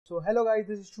So hello guys,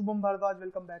 this is Shubhambhardwaj.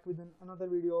 Welcome back with another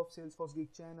video of Salesforce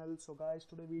Geek channel. So guys,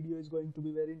 today video is going to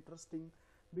be very interesting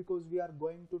because we are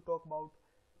going to talk about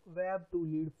web to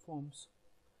lead forms.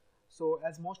 So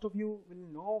as most of you will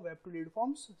know web to lead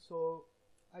forms, so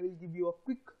I will give you a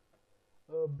quick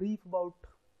brief about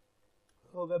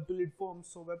web to lead forms.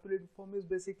 So web to lead form is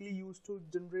basically used to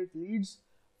generate leads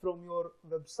from your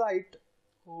website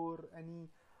or any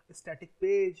static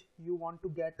page you want to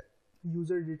get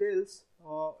user details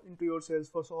into your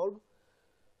Salesforce org.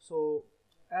 So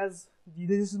as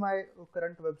this is my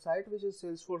current website, which is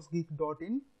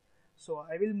salesforcegeek.in. So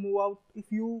I will move out.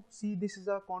 If you see, this is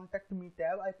a contact me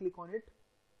tab. I click on it,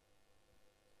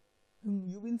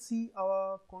 you will see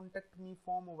our contact me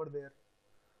form over there.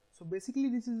 So basically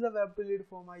this is the web to lead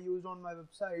form I used on my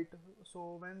website.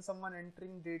 So when someone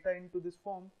entering data into this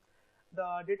form,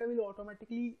 the data will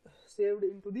automatically saved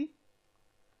into the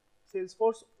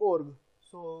Salesforce org.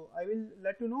 So I will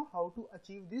let you know how to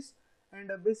achieve this,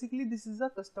 and basically this is a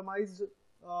customized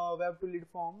web to lead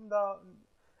form. The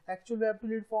actual web to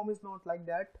lead form is not like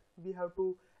that. We have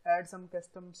to add some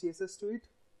custom CSS to it.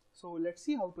 So let's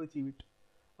see how to achieve it.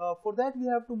 For that we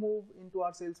have to move into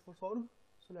our Salesforce org.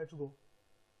 So let's go.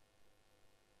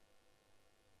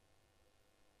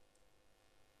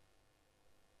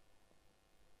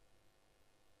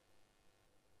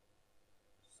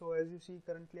 So as you see,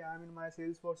 currently I am in my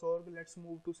Salesforce org. Let's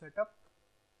move to setup.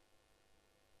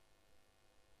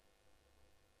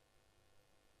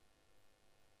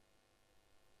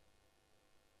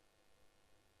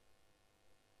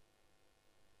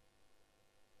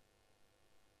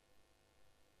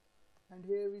 And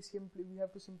here we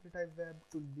have to simply type web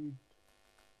to lead.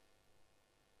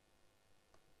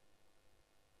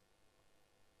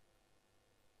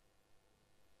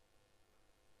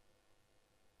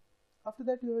 After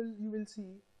that you will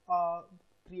see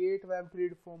create web to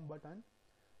lead form button.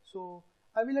 So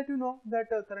I will let you know that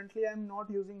currently I am not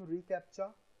using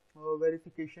reCAPTCHA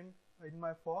verification in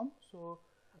my form. So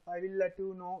I will let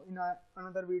you know in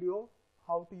another video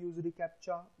how to use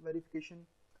reCAPTCHA verification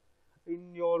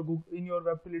in your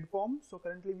web to lead form. So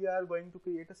currently we are going to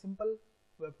create a simple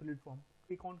web to lead form.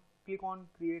 Click on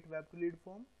create web to lead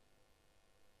form.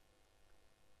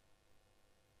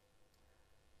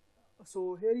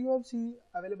 So here you have see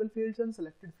available fields and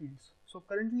selected fields. So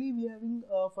currently we having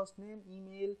first name,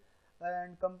 email,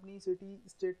 and company, city,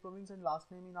 state, province, and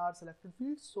last name in our selected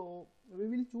fields. So we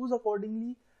will choose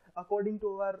accordingly according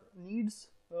to our needs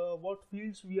what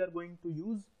fields we are going to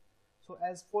use. So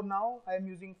as for now I am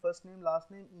using first name,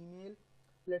 last name, email.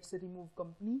 Let's say remove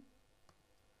company,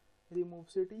 remove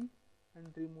city, and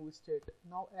remove state.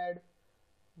 Now add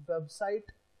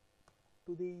website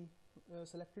to the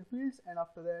selected fields, and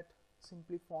after that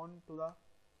simply font to the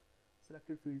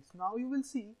selected fields. Now you will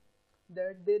see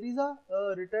that there is a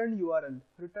return URL.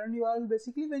 Return URL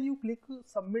basically when you click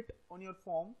submit on your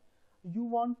form, you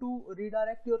want to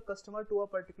redirect your customer to a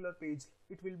particular page.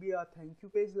 It will be a thank you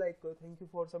page, like thank you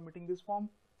for submitting this form,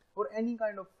 or any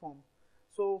kind of form.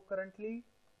 So currently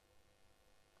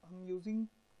I'm using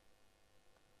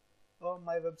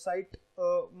my website,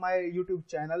 my YouTube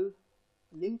channel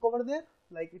link over there,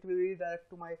 like it will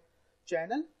redirect to my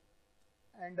channel.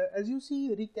 And as you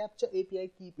see, reCAPTCHA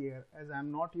API key pair, as I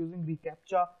am not using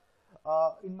reCAPTCHA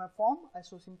in my form,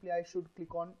 so simply I should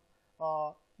click on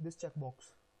this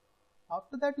checkbox.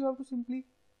 After that you have to simply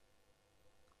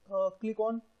click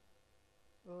on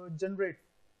generate.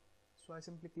 So I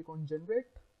simply click on generate.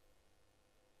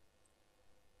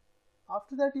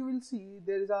 After that you will see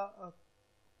there is a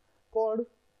code,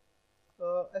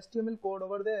 HTML code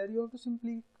over there. You have to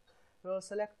simply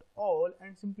select all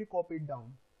and simply copy it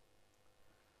down.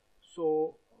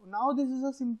 So now this is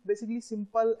a basically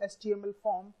simple HTML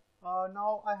form.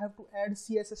 Now I have to add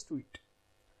CSS to it.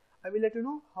 I will let you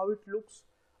know how it looks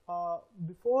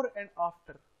before and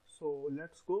after. So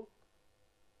let's go.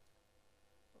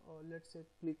 Let's say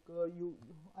click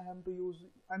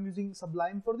I'm using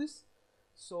Sublime for this.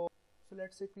 So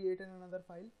let's say create another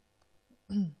file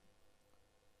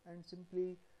and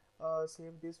simply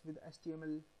save this with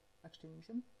HTML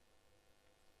extension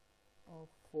of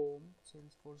form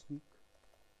Salesforce Geek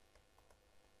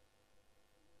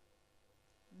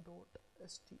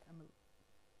 .html.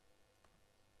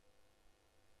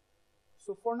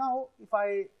 So for now, if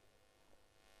I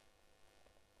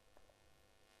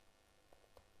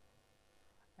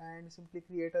and simply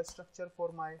create a structure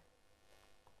for my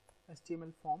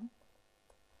HTML form.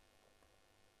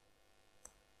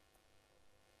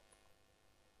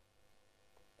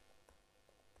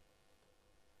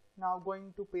 Now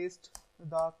going to paste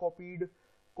the copied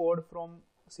code from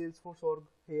Salesforce org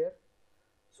here.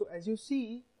 So as you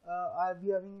see,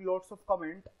 we are having lots of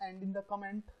comment, and in the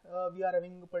comment we are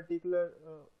having a particular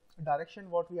direction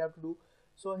what we have to do.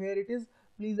 So here it is,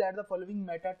 please add the following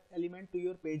meta element to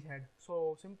your page head.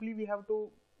 So simply we have to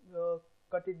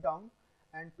cut it down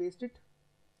and paste it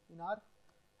in our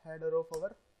header of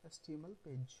our HTML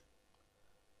page.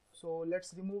 So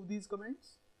let's remove these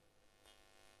comments,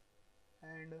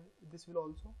 and this will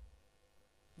also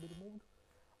be removed.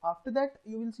 After that,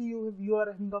 you will see you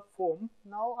are having a form.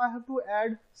 Now I have to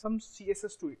add some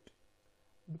CSS to it,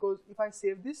 because if I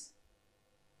save this,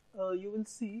 you will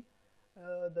see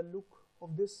the look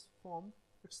of this form.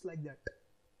 It's like that.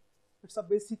 It's a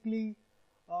basically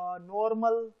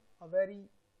normal, a very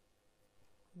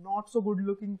not so good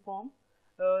looking form.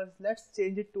 Let's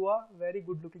change it to a very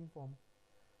good looking form.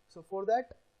 So for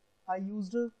that, I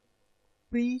used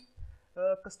pre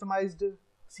customized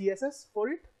CSS for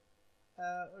it.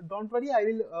 Don't worry, I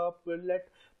will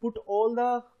put all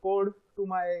the code to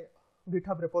my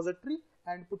GitHub repository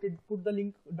and put the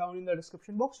link down in the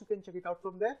description box. You can check it out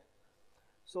from there.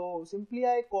 So simply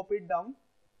I copy it down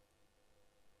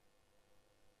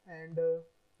and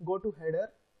go to header.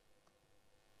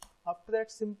 After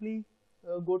that, simply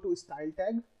go to style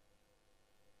tag.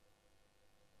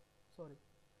 Sorry,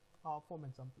 form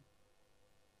example.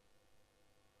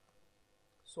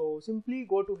 So simply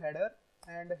go to header,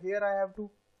 and here I have to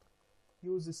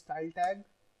use the style tag.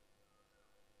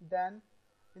 Then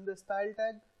in the style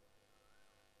tag,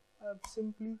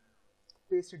 simply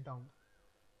paste it down.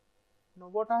 Now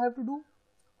what I have to do,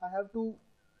 I have to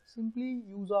simply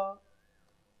use a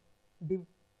div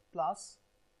class,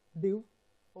 div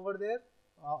over there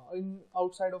in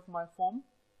outside of my form.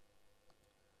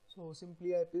 So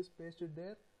simply I paste it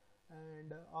there,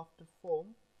 and after form,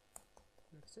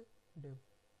 let's say div.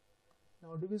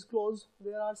 Now div is closed.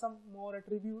 There are some more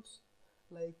attributes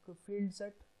like field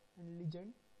set and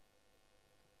legend.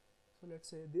 So let's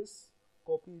say this,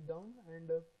 copy it down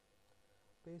and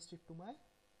paste it to my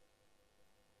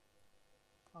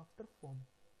after form.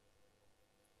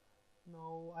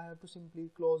 Now I have to simply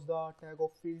close the tag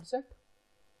of field set.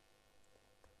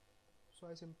 So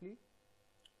I simply,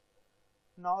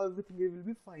 now everything will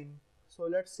be fine. So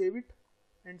let's save it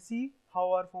and see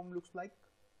how our form looks like.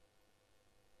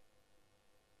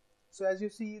 So as you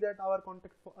see that our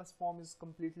contact us form is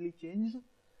completely changed.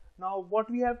 Now what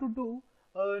we have to do,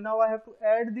 now I have to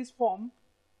add this form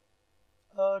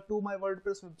to my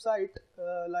WordPress website.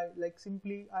 Like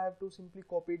simply I have to simply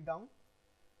copy it down,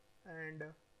 and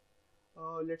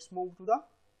let's move to the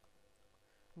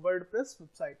WordPress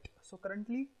website. So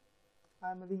currently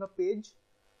I am having a page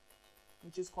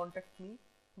which is contact me,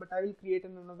 but I will create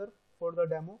another for the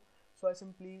demo. So I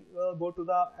simply go to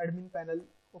the admin panel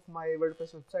of my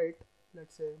WordPress website.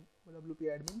 Let's say WP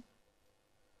admin.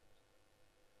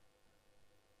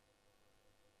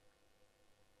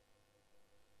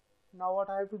 Now what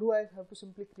I have to do, I have to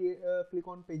simply click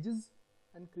on pages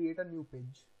and create a new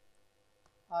page.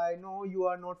 I know you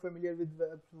are not familiar with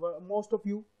most of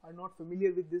you are not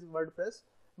familiar with this WordPress,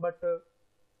 but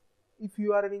if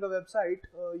you are having a website,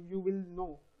 you will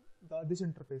know this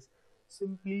interface.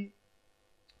 Simply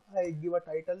I give a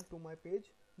title to my page,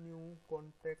 new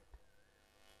contact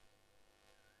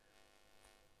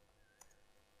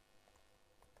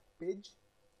page.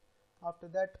 After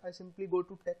that, I simply go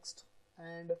to text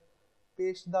and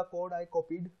paste the code I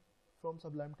copied from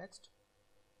Sublime Text.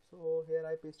 So here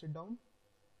I paste it down.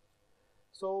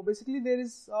 So basically there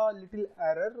is a little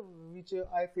error which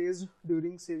I faced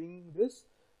during saving this.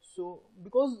 So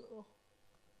because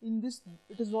in this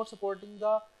it is not supporting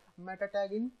the meta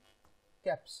tag in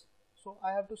caps, so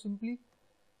I have to simply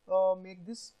make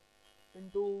this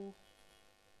into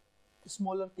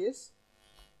smaller case.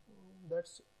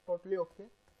 That's totally okay.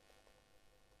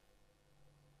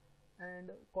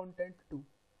 And content too.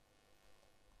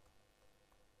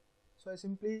 So I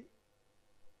simply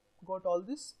got all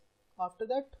this. After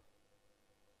that,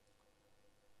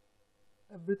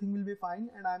 everything will be fine,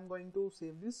 and I am going to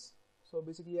save this. So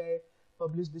basically I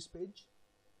publish this page.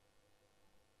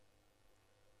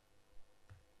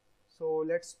 So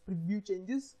let's preview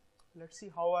changes. Let's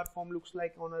see how our form looks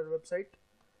like on our website.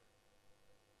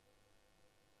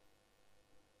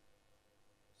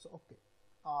 So okay,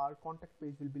 our contact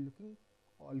page will be looking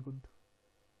all good.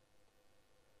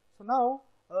 So now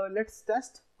let's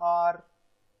test our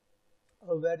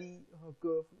very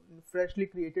freshly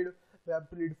created web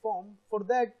lead form. For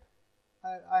that,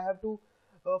 I have to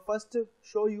first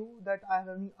show you that I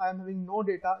am having no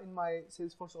data in my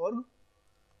Salesforce org.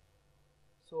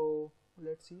 So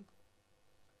let's see.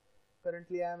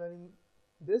 Currently I am having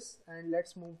this, and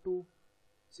let's move to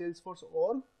Salesforce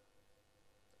org.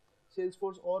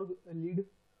 Salesforce org lead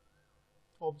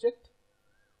object.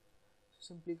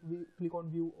 Simply we click on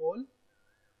view all.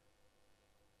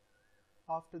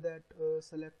 After that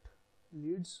select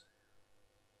leads.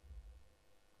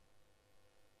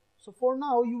 So for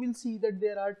now you will see that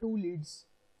there are 2 leads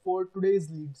for today's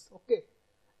leads. Okay,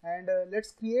 and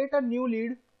let's create a new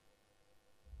lead.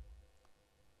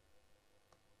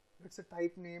 It's a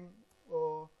type name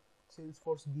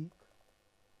Salesforce Geek,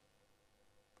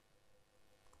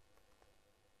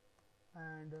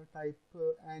 and type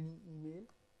any email,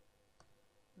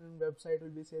 and website will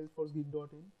be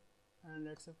salesforcegeek.in, and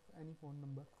let's have any phone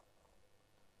number,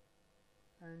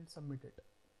 and submit it.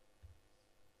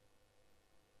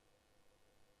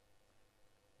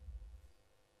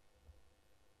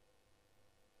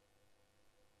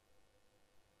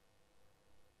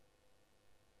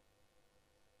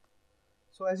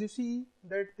 So as you see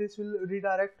that this will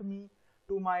redirect me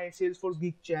to my Salesforce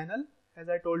Geek channel. As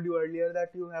I told you earlier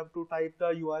that you have to type the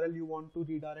URL you want to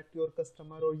redirect your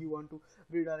customer or you want to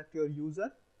redirect your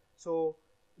user. So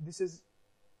this is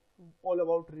all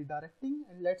about redirecting,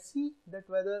 and let's see that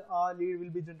whether our lead will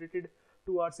be generated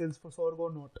to our Salesforce org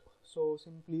or not. So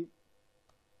simply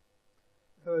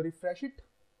refresh it.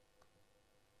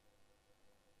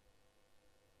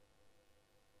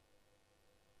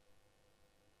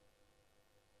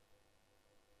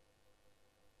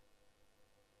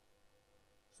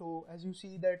 So as you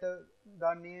see that the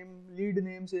lead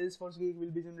name Salesforce Geek will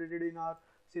be generated in our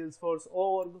Salesforce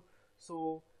org.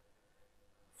 So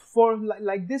for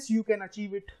like this you can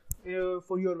achieve it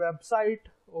for your website,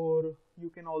 or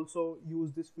you can also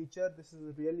use this feature. This is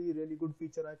a really good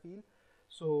feature, I feel.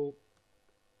 So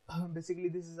basically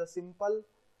this is a simple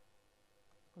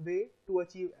way to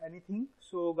achieve anything.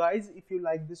 So guys, if you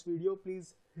like this video,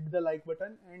 please hit the like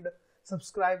button and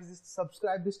subscribe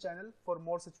this channel for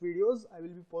more such videos. I will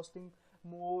be posting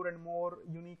more and more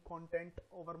unique content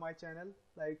over my channel.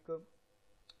 Like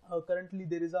currently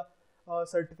there is a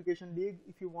certification league.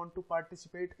 If you want to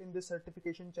participate in this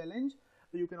certification challenge,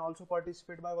 you can also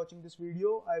participate by watching this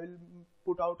video. I will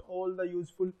put out all the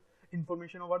useful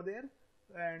information over there.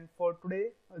 And for today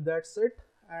that's it,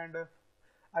 and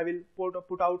I will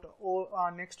put out all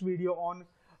our next video on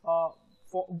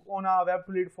a web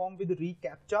to lead form with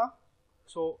reCAPTCHA.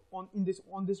 So on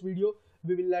this video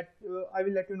we will I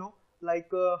will let you know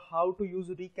like how to use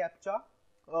reCAPTCHA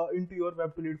into your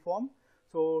web to lead form.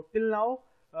 So till now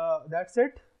that's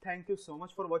it. Thank you so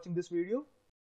much for watching this video.